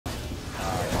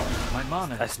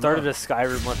I started a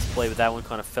Skyrim Let's Play, but that one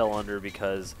kind of fell under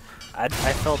because I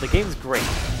felt the game's great.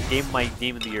 The game, my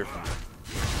game of the year for me.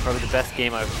 Probably the best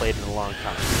game I've played in a long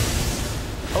time.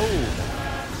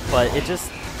 Oh, but it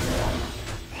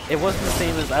wasn't the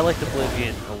same as I liked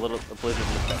Oblivion a little.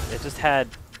 It just had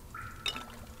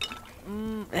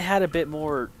it had a bit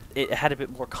more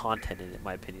content in it, in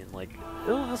my opinion. Like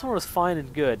this one was fine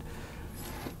and good.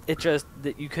 It just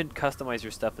that you couldn't customize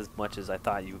your stuff as much as I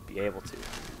thought you would be able to.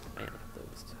 Man,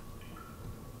 those.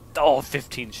 Oh,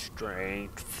 15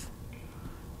 strength.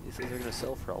 These things are gonna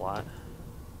sell for a lot.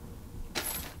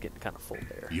 Getting kind of full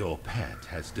there. Your pet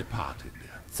has departed.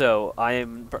 So I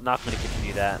am not going to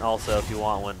continue that. And also, if you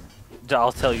want one,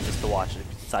 I'll tell you just to watch it.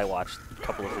 Since I watched a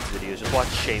couple of his videos, just watch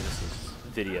Seamus's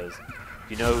videos. If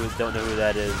you don't know who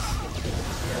that is,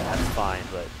 that's fine.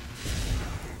 But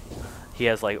he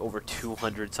has like over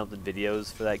 200 something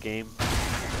videos for that game. I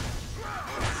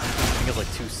think it's like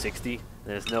 260.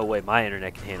 There's no way my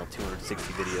internet can handle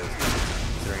 260 videos.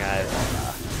 Considering I have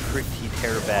pretty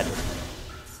terabit.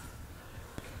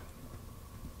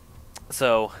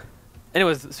 So,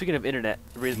 anyways, speaking of internet,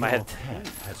 the reason I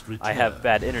have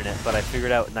bad internet, but I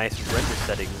figured out nice render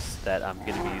settings that I'm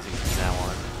going to be using from now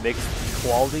on. Mixed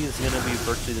quality is going to be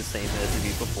virtually the same as it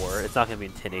did before. It's not going to be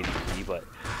in 1080p, but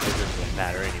it doesn't really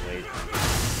matter anyway.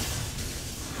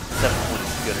 720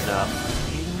 is good enough.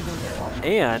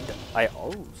 And I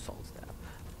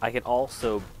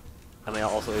may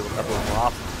also able to upload more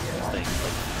often to these things.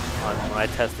 Like when I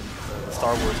tested the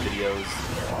Star Wars videos.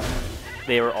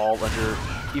 They were all under,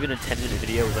 even a 10-minute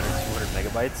video was under 200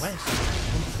 megabytes,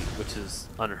 which is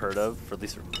unheard of, for at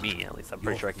least for me, at least. I'm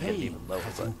pretty sure I can get it even lower,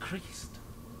 but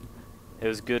it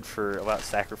was good for about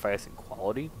sacrificing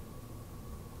quality.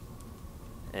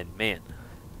 And man,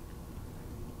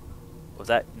 was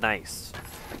that nice.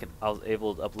 I was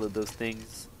able to upload those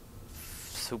things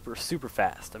super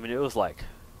fast. I mean, it was like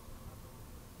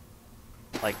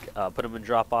put them in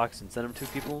Dropbox and send them to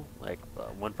people, like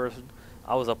one person.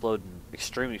 I was uploading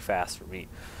extremely fast for me.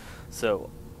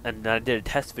 So, and I did a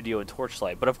test video in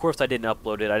Torchlight, but of course I didn't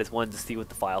upload it. I just wanted to see what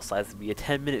the file size would be. A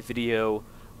 10-minute video,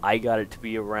 I got it to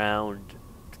be around,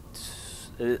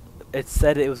 it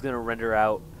said it was going to render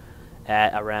out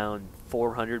at around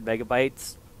 400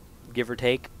 megabytes, give or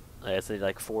take. I said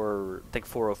like I think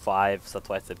 405, so that's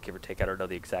why I said give or take. I don't know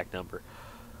the exact number.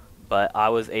 But I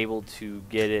was able to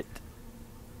get it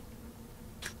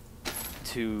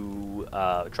to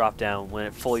drop down when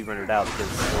it fully rendered out, because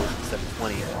it was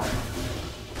 720,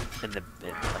 and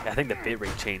I think the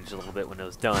bitrate changed a little bit when it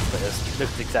was done, but it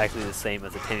looked exactly the same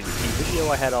as the 1080p video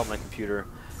I had on my computer,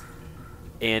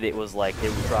 and it was like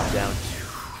it would drop down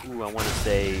to, I want to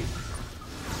say,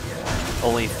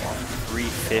 only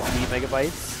 350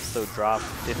 megabytes, so drop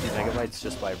 50 megabytes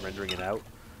just by rendering it out.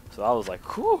 So I was like,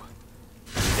 whew,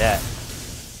 do that.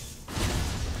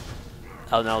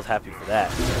 And I was happy for that.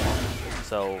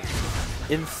 So,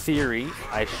 in theory,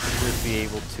 I should be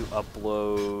able to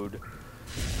upload.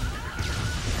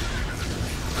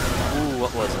 Ooh,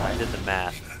 what was it? I did the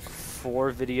math.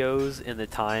 4 videos in the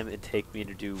time it'd take me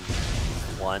to do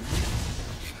 1,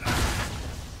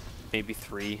 maybe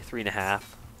 3.5,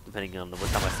 depending on what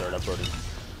time I start uploading.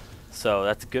 So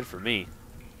that's good for me,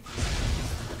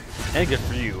 and good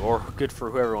for you, or good for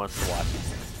whoever wants to watch it.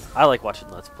 I like watching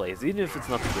Let's Plays, even if it's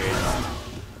not the greatest.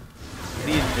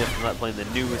 Even if I'm not playing the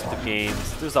newest of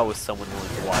games, there's always someone willing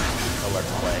to watch a Let's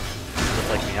Play. Just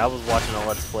like me, I was watching a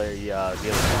Let's Play the other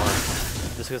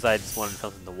month, just because I just wanted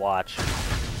something to watch.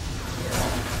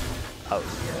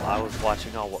 I was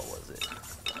watching, what was it?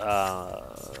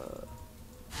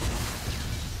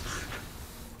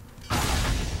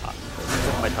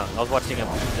 My tongue. I was watching a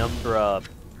Penumbra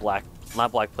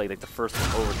not Black Plague, like the first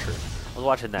one, Overture. I was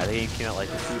watching that. The game came out like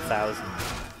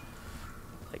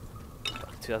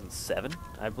 2007,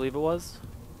 I believe it was.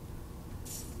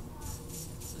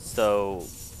 So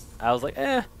I was like,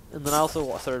 eh. And then I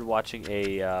also started watching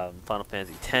a Final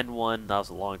Fantasy X one. That was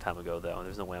a long time ago, though. And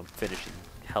there's no way I'm finishing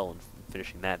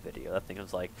that video. That thing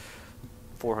was like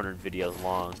 400 videos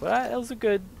long. But it was a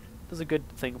good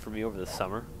thing for me over the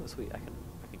summer. It was sweet. I can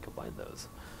combine those.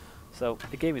 So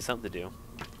it gave me something to do.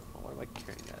 Why am I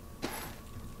carrying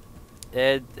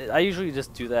that? I usually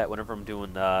just do that whenever I'm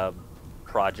doing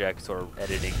projects or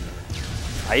editing.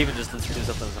 I even just listen to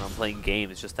something when I'm playing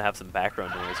games just to have some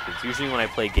background noise, because usually when I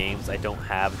play games I don't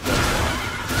have the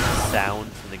sound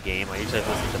from the game. I usually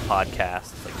listen to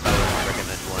podcasts. Like if I would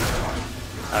recommend one,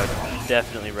 I would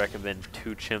definitely recommend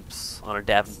Two Chimps on a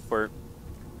Davenport.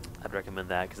 I'd recommend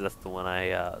that because that's the one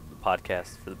the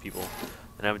podcast for the people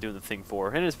that I'm doing the thing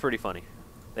for, and it's pretty funny.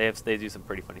 They do some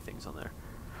pretty funny things on there.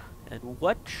 And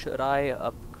what should I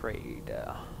upgrade?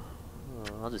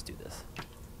 I'll just do this.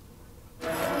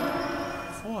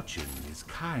 Fortune is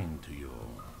kind to you.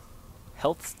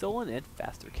 Health stolen and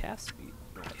faster cast speed.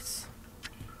 Nice.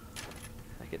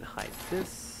 I can hide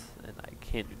this, and I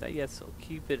can't do that yet, so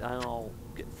keep it. I'll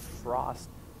get frost.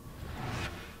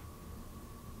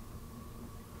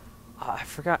 I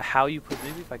forgot how you put.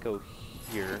 Maybe if I go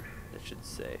here, it should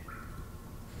say.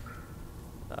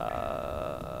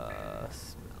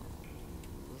 Spells.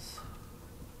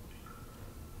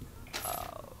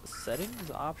 Settings,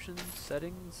 options,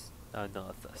 settings. No,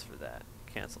 that's for that.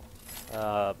 Cancel.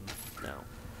 No.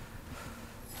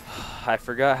 I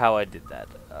forgot how I did that.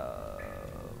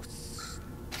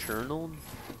 Journal,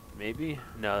 maybe?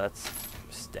 No, that's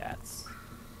stats.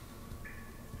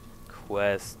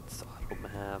 Quests, auto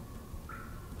map.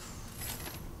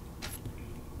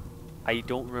 I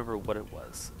don't remember what it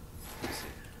was. Let's see.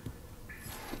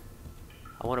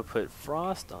 I want to put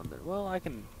frost on there. Well, I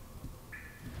can.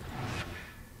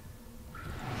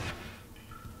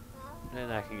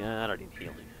 And I can. I don't need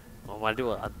healing. Well, when I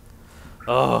do it,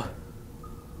 oh.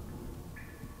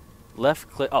 Left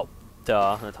click. Oh,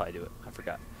 duh. That's how I do it. I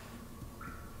forgot.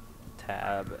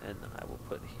 Tab, and then I will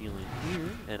put healing here,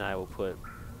 and I will put.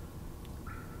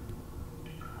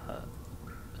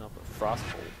 I'll put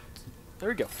frostbolt. There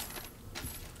we go.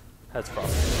 That's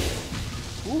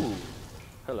frost. Ooh.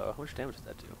 Hello. How much damage does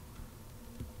that do?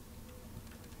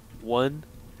 1.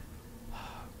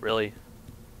 Really?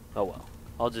 Oh well.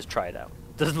 I'll just try it out.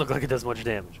 Doesn't look like it does much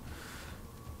damage.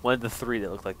 1 to 3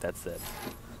 that look like that's it.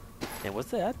 And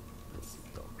what's that? It's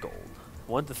gold.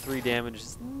 1 to 3 damage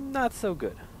is not so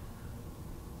good.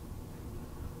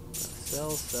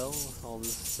 Sell all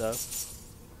this stuff.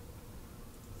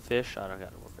 Fish. I don't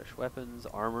got no more fish. Weapons,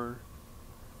 armor.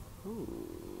 Ooh.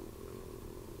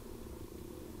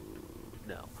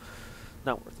 No.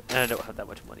 Not worth it. And I don't have that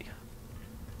much money.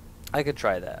 I could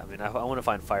try that. I mean, I want to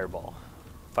find Fireball.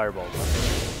 Fireball.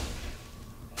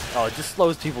 Oh, it just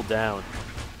slows people down.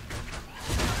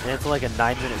 And it's like a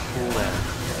 9-minute cooldown.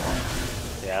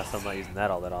 Yeah, so I'm not using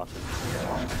that all that often.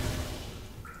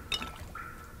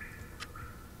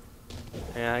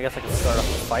 Yeah, I guess I can start off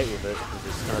a fight with it. It's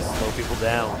just gonna slow people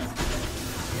down.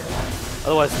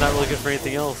 Otherwise, it's not really good for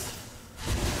anything else.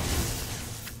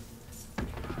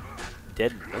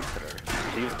 Dead Inventor.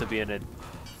 Seems to be in it.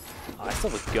 Oh, I still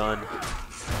have a gun.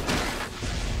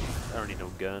 I don't need no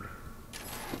gun.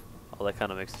 Oh, that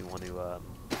kind of makes me want to,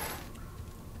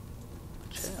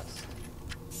 chest.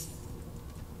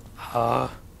 I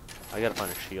gotta find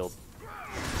a shield.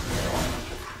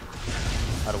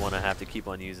 I don't want to have to keep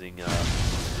on using,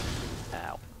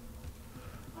 ow.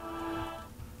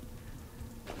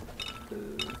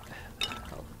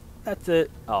 Oh, that's it.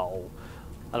 Oh.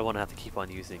 I don't want to have to keep on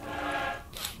using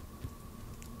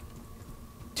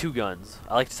 2 guns.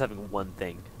 I like just having 1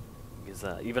 thing. Because,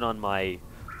 even on my,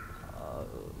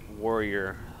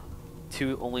 warrior,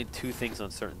 only 2 things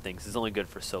on certain things is only good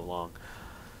for so long.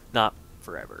 Not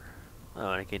forever. Oh,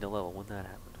 I gained a level when that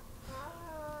happened.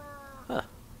 Huh.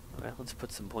 Alright, let's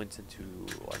put some points into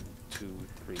 1, 2,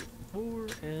 3, 4,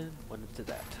 and 1 into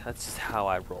that. That's just how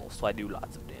I roll, so I do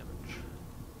lots of damage.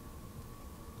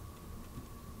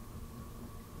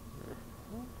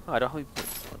 Oh, I don't have any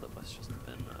points. Oh, that must just have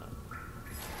been,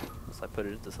 unless I put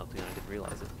it into something and I didn't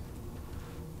realize it.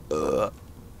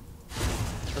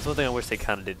 That's one thing I wish they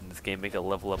kind of did in this game, make the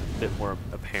level up a bit more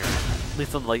apparent. At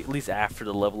least on, like, at least after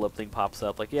the level up thing pops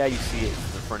up. Like, yeah, you see it in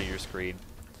the front of your screen.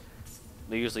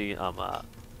 But usually I'm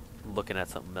looking at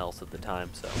something else at the time,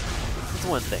 so it's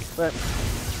one thing. But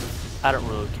I don't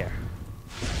really care.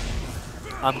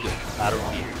 I'm good. I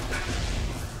don't need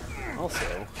it.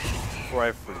 Also, before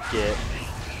I forget,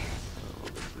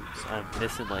 I'm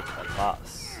missing like a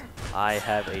boss. I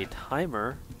have a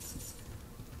timer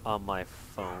on my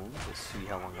phone to see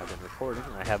how long I've been recording.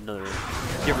 I have another,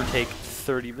 give or take,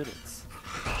 30 minutes.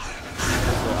 So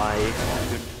I am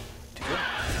good to go.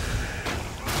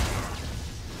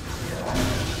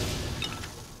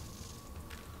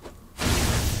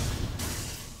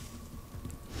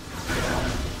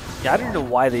 Yeah, I don't know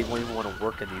why they won't even want to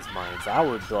work in these mines. I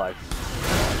would be like,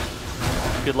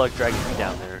 good luck dragging me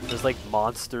down there. There's like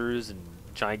monsters and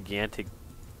gigantic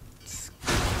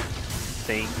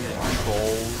things and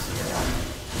trolls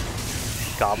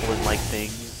and goblin-like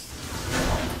things.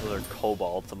 Those are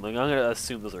kobolds. I'm gonna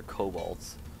assume those are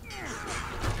kobolds.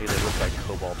 Maybe they look like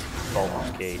kobolds from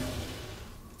Baldur's Gate.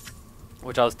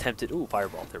 Which I was tempted. Ooh,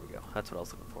 fireball. There we go. That's what I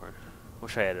was looking for.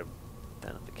 Wish I had a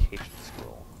identification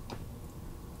scroll.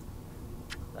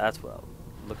 That's what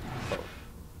I'm looking for.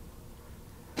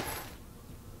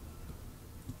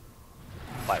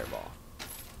 Fireball.